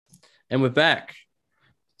And we're back.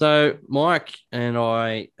 So Mike and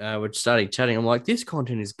I were starting chatting. I'm like, this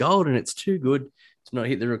content is gold and it's too good to not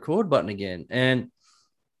hit the record button again. And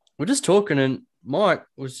we're just talking, and Mike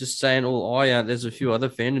was just saying, "Oh, there's a few other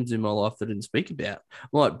fandoms in my life that I didn't speak about."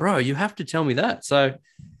 I'm like, bro, you have to tell me that. So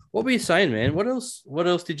what were you saying, man? What else? What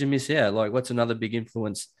else did you miss out? Like, what's another big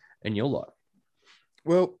influence in your life?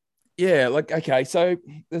 Well, yeah, like okay. So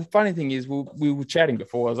the funny thing is, we were chatting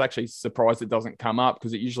before. I was actually surprised it doesn't come up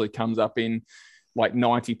because it usually comes up in like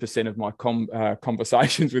 90% of my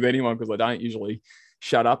conversations with anyone because I don't usually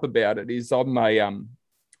shut up about it. Is I'm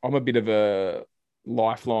a bit of a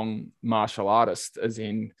lifelong martial artist, as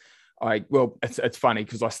in it's funny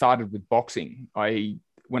because I started with boxing. I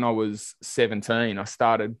When I was 17, I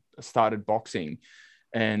started boxing,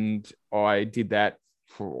 and I did that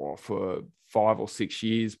for 5 or 6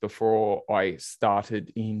 years before I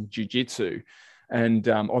started in jiu-jitsu. And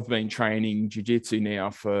I've been training jiu-jitsu now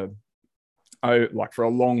for a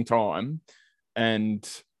long time. And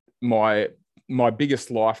my my biggest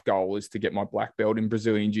life goal is to get my black belt in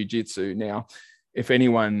Brazilian jiu-jitsu. Now, if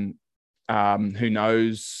anyone who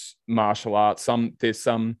knows martial arts, there's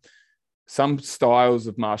some styles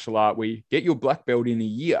of martial art where you get your black belt in a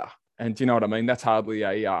year. And do you know what I mean? That's hardly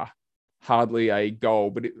a goal,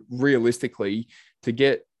 but realistically, to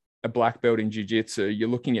get a black belt in jiu-jitsu, you're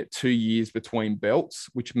looking at 2 years between belts,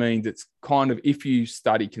 which means it's kind of, if you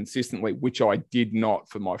study consistently, which I did not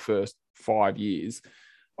for my first 5 years,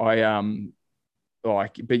 I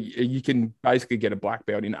but you can basically get a black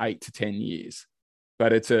belt in 8 to 10 years.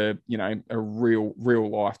 But it's a real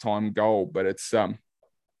lifetime goal. But it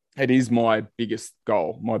is my biggest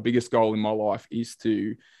goal. My biggest goal in my life is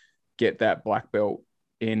to get that black belt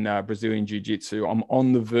in Brazilian Jiu-Jitsu. I'm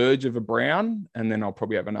on the verge of a brown, and then I'll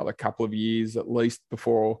probably have another couple of years at least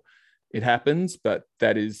before it happens. But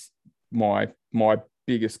that is my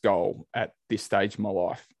biggest goal at this stage of my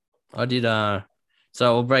life. I did. So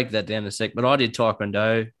I'll break that down in a sec. But I did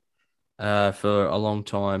Taekwondo for a long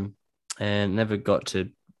time and never got to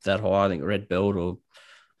that high. I think red belt or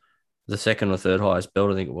the second or third highest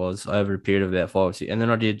belt, I think it was, over a period of about 5 or 6. And then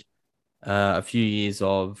I did a few years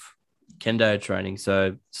of kendo training,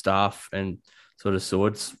 so staff and sort of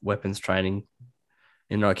swords, weapons training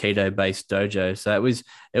in an Aikido based dojo. So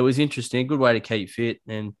it was interesting, a good way to keep fit,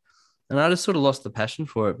 and I just sort of lost the passion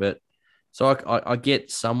for it. But so I get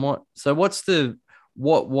somewhat. So what's the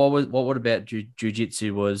what about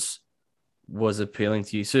jujitsu was appealing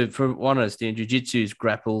to you? So from what I understand, jujitsu is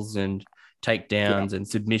grapples and Yeah, takedowns and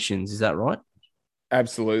submissions. Is that right?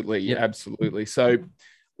 absolutely, Yep. absolutely. So,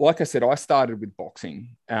 like I said, I started with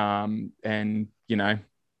boxing, and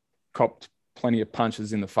copped plenty of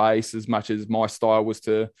punches in the face. As much as my style was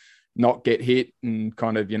to not get hit and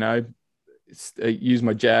kind of use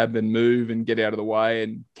my jab and move and get out of the way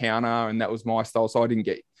and counter, and that was my style. So I didn't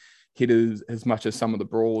get hit as much as some of the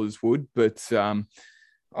brawlers would, but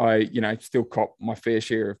I still caught my fair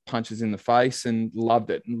share of punches in the face and loved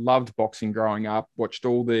it and loved boxing growing up. Watched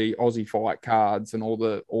all the Aussie fight cards and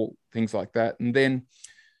all things like that. And then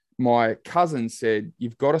my cousin said,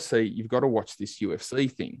 you've got to watch this UFC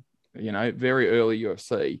thing, very early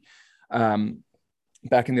UFC.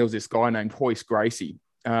 Back in There was this guy named Royce Gracie.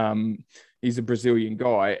 He's a Brazilian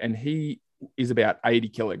guy, and he is about 80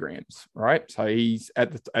 kilograms, right? So he's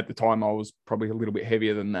at the time I was probably a little bit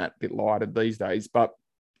heavier than that, a bit lighter these days, but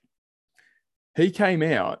he came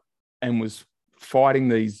out and was fighting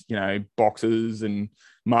these, boxers and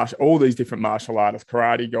all these different martial artists,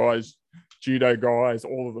 karate guys, judo guys,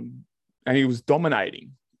 all of them. And he was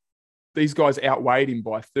dominating. These guys outweighed him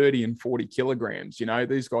by 30 and 40 kilograms.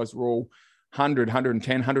 These guys were all 100,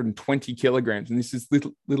 110, 120 kilograms. And this is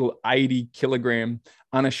little 80 kilogram,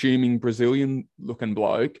 unassuming Brazilian looking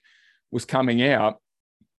bloke was coming out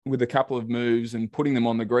with a couple of moves and putting them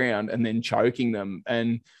on the ground and then choking them,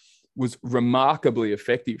 and was remarkably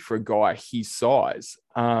effective for a guy his size.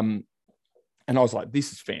 And I was like,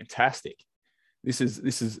 this is fantastic. This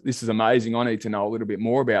is amazing. I need to know a little bit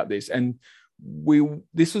more about this. And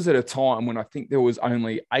this was at a time when I think there was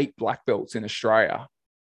only 8 black belts in Australia.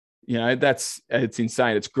 It's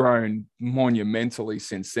insane. It's grown monumentally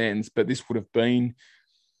since then, but this would have been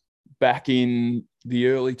back in the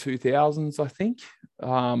early 2000s, I think.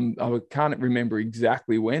 I can't remember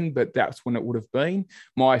exactly when, but that's when it would have been.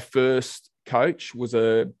 My first coach was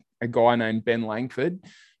a guy named Ben Langford,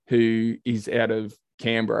 who is out of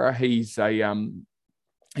Canberra. He's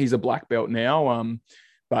a black belt now,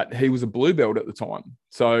 but he was a blue belt at the time.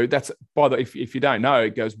 So that's if you don't know,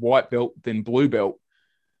 it goes white belt then blue belt.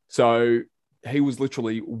 So he was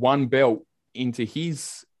literally one belt into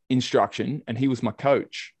his instruction, and he was my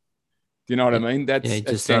coach. Do you know what I mean? Yeah, he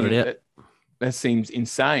just started out. That seems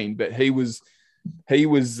insane, but he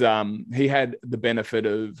had the benefit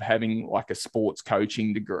of having like a sports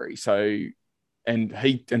coaching degree. So, and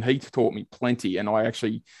he taught me plenty. And I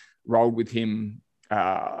actually rolled with him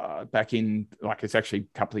back in, like, it's actually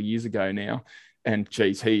a couple of years ago now. And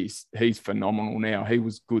geez, he's phenomenal now. He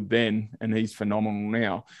was good then, and he's phenomenal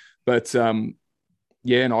now. But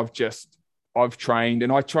yeah, and I've trained,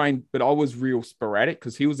 but I was real sporadic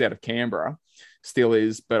because he was out of Canberra, still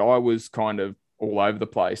is, but I was kind of all over the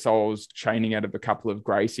place. So I was training out of a couple of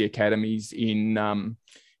Gracie academies in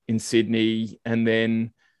Sydney, and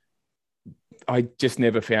then I just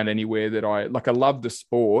never found anywhere that I loved the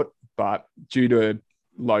sport, but due to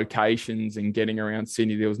locations and getting around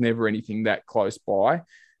Sydney, there was never anything that close by.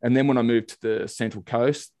 And then when I moved to the Central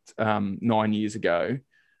Coast 9 years ago,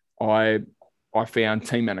 I found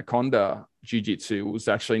Team Anaconda Jiu-Jitsu. It was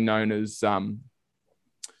actually known as I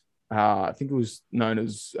think it was known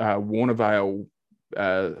as Warnervale.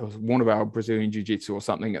 It was Warnervale Brazilian Jiu-Jitsu or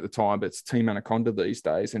something at the time, but it's Team Anaconda these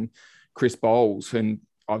days. And Chris Bowles, and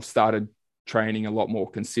I've started training a lot more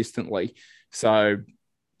consistently. So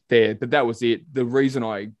there, but that was it. The reason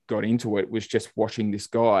I got into it was just watching this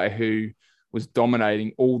guy who was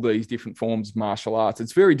dominating all these different forms of martial arts.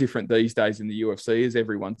 It's very different these days in the UFC as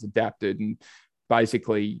everyone's adapted, and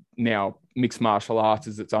basically now mixed martial arts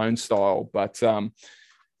is its own style. But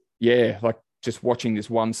yeah, like just watching this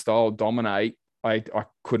one style dominate, I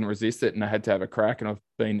couldn't resist it, and I had to have a crack, and I've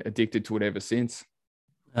been addicted to it ever since.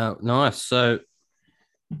 Oh, nice. So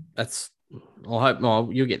that's, I hope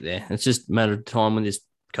you'll get there. It's just a matter of time when this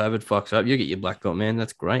COVID fucks up. You'll get your black belt, man.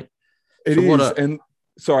 That's great. It is. And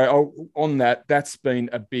sorry, on that's been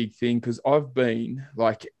a big thing because I've been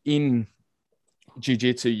like in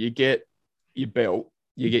jiu-jitsu, you get your belt,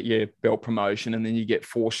 you get your belt promotion, and then you get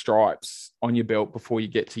 4 stripes on your belt before you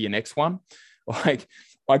get to your next one. Like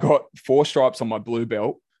I got 4 stripes on my blue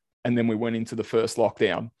belt, and then we went into the first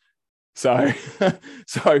lockdown. So,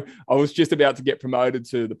 so I was just about to get promoted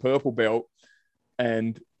to the purple belt,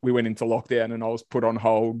 and we went into lockdown, and I was put on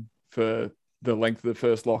hold for the length of the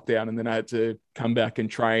first lockdown. And then I had to come back and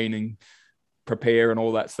train and prepare and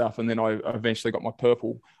all that stuff. And then I eventually got my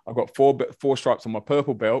purple. I've got 4 stripes on my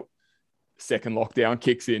purple belt. Second lockdown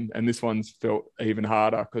kicks in, and this one's felt even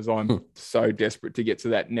harder because I'm so desperate to get to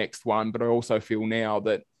that next one. But I also feel now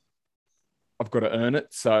that I've got to earn it.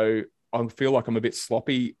 So I feel like I'm a bit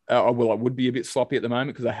sloppy. I would be a bit sloppy at the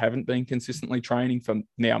moment because I haven't been consistently training for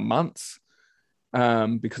now months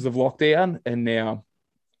because of lockdown. And now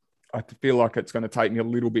I feel like it's going to take me a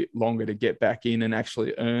little bit longer to get back in and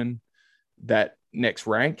actually earn that next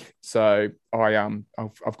rank. So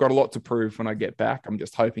I've got a lot to prove when I get back. I'm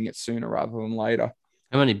just hoping it's sooner rather than later.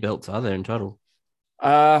 How many belts are there in total?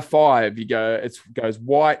 5. It goes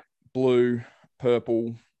white, blue,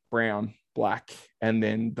 purple, brown, black, and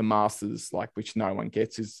then the masters, like, which no one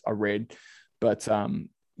gets, is a red. But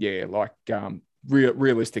yeah, like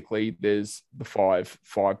realistically, there's the five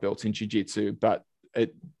belts in jiu-jitsu, but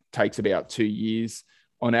it takes about 2 years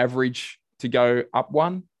on average to go up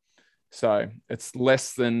one. So it's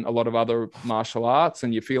less than a lot of other martial arts,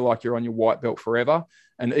 and you feel like you're on your white belt forever.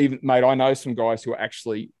 And even, mate, I know some guys who are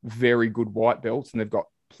actually very good white belts, and they've got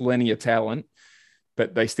plenty of talent,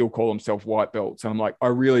 but they still call themselves white belts. And I'm like, I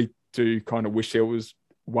really do kind of wish there was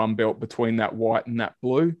one belt between that white and that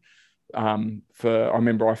blue. I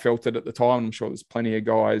remember I felt it at the time. I'm sure there's plenty of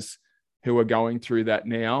guys who are going through that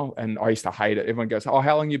now, and I used to hate it. Everyone goes, "Oh,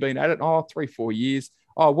 how long you been at it?" "Oh, 3-4 years."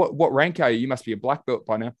 "Oh, what rank are you?" "You must be a black belt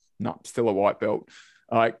by now." "No, still a white belt."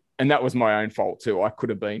 And that was my own fault too. I could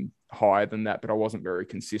have been higher than that, but I wasn't very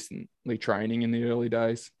consistently training in the early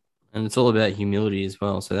days. And it's all about humility as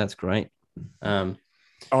well, so that's great.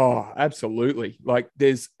 Oh, absolutely. Like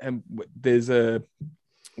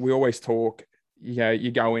we always talk,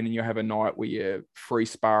 you go in and you have a night where you're free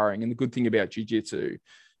sparring. And the good thing about jiu-jitsu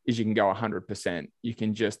is you can go 100%. You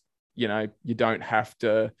can just, you don't have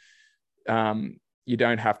to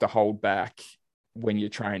hold back when you're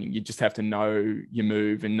training. You just have to know your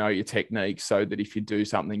move and know your technique so that if you do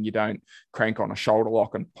something, you don't crank on a shoulder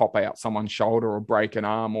lock and pop out someone's shoulder or break an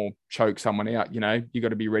arm or choke someone out. You got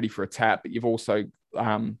to be ready for a tap, but you've also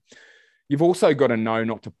got to know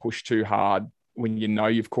not to push too hard when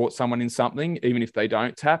you've caught someone in something. Even if they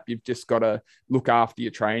don't tap, you've just got to look after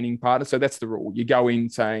your training partner. So that's the rule. You go in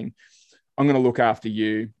saying, I'm going to look after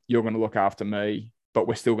you, you're going to look after me, but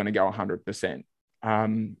we're still going to go 100%.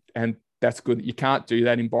 And that's good. You can't do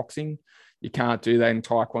that in boxing. You can't do that in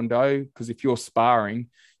Taekwondo, because if you're sparring,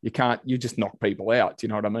 you just knock people out. Do you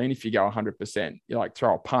know what I mean? If you go 100%, you like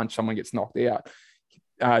throw a punch, someone gets knocked out.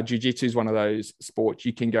 Jiu-jitsu is one of those sports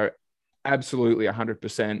you can go absolutely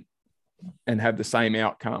 100% and have the same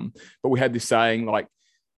outcome. But we had this saying, like,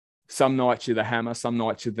 some nights you're the hammer, some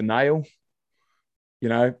nights you're the nail. You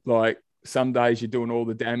know, like some days you're doing all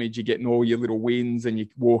the damage, you're getting all your little wins, and you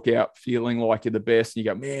walk out feeling like you're the best. And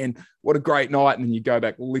you go, man, what a great night. And then you go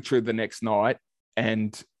back literally the next night,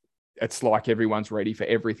 and it's like everyone's ready for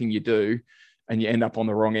everything you do. And you end up on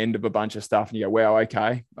the wrong end of a bunch of stuff. And you go, wow,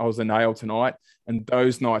 okay, I was a nail tonight. And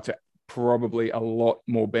those nights are probably a lot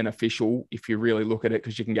more beneficial if you really look at it,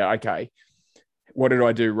 because you can go, okay, what did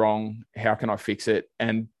I do wrong? How can I fix it?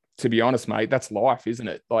 And to be honest, mate, that's life, isn't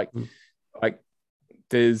it? Like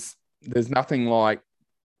there's nothing like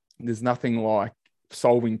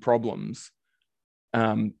solving problems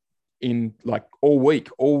in like all week,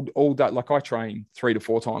 all day. Like I train 3 to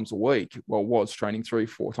 4 times a week. Well, was training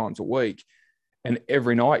 3-4 times a week. And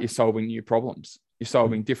every night you're solving new problems. You're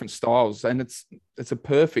solving different styles. And it's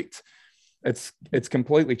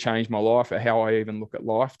completely changed my life, or how I even look at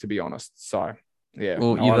life, to be honest. So yeah.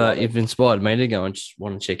 Well, you've inspired me to go and just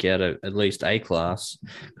want to check out at least a class,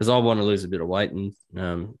 because I want to lose a bit of weight and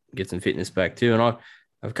get some fitness back too. And I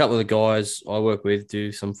have a couple of the guys I work with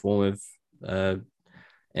do some form of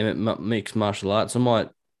mixed martial arts. I might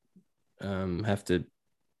have to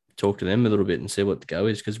talk to them a little bit and see what the go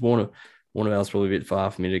is, because Warnervale's probably a bit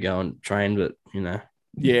far for me to go and train, but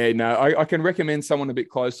Yeah, no, I can recommend someone a bit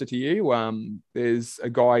closer to you. There's a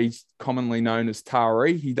guy, he's commonly known as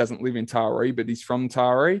Taree. He doesn't live in Taree, but he's from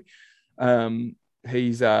Taree.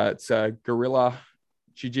 It's a guerrilla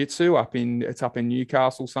jiu-jitsu up in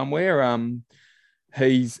Newcastle somewhere.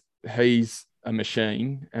 He's a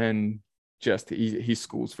machine, and just his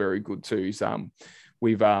school's very good too.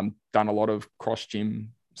 We've done a lot of cross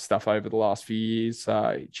gym stuff over the last few years.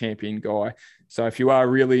 Champion guy. So if you are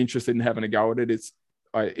really interested in having a go at it, it's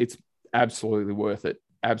absolutely worth it.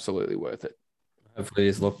 Absolutely worth it. Hopefully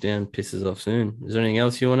this lockdown pisses off soon. Is there anything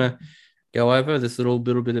else you want to go over? This little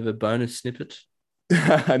bit of a bonus snippet?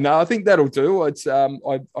 No, I think that'll do. It's I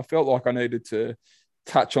felt like I needed to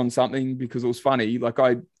touch on something because it was funny. Like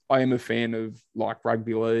I am a fan of like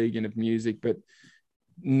rugby league and of music, but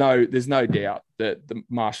no, there's no doubt that the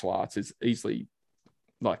martial arts is easily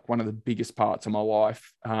like one of the biggest parts of my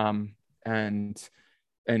life, and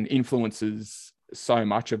influences so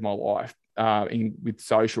much of my life with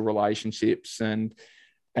social relationships and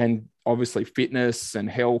obviously fitness and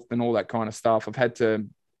health and all that kind of stuff. I've had to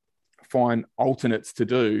find alternates to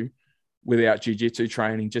do without jiu-jitsu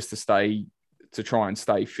training just to try and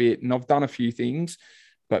stay fit. And I've done a few things,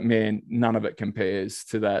 but man, none of it compares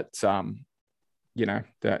to that,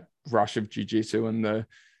 that rush of jiu-jitsu and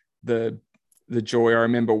the joy. I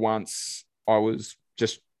remember once I was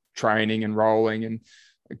just training and rolling, and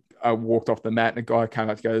I walked off the mat, and a guy came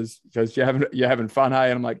up and goes, you're having fun,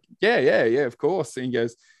 hey? And I'm like, yeah, of course. And he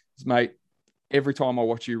goes, mate, every time I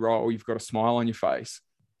watch you roll, you've got a smile on your face.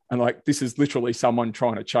 And like, this is literally someone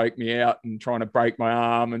trying to choke me out and trying to break my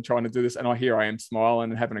arm and trying to do this. And I am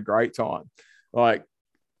smiling and having a great time. Like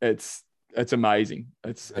it's amazing.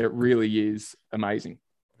 It really is amazing.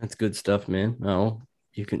 That's good stuff, man. Oh,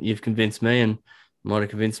 you've convinced me, and might have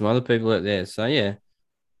convinced some other people out there. So yeah,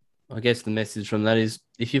 I guess the message from that is,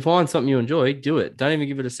 if you find something you enjoy, do it. Don't even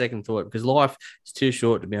give it a second thought, because life is too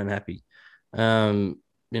short to be unhappy. I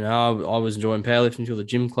was enjoying powerlifting until the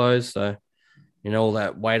gym closed. So, all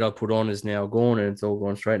that weight I put on is now gone, and it's all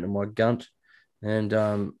gone straight into my gunt. And,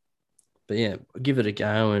 but yeah, give it a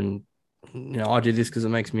go. And, I do this because it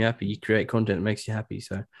makes me happy. You create content that makes you happy.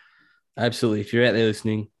 So absolutely. If you're out there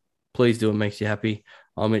listening, please do what makes you happy.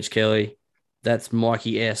 I'm Mitch Kelly. That's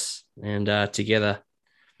Mikey S. And together,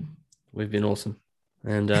 we've been awesome.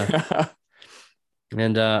 And I'll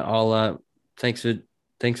thanks for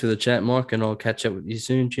the chat, Mike, and I'll catch up with you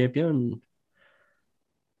soon, champion.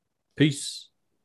 Peace.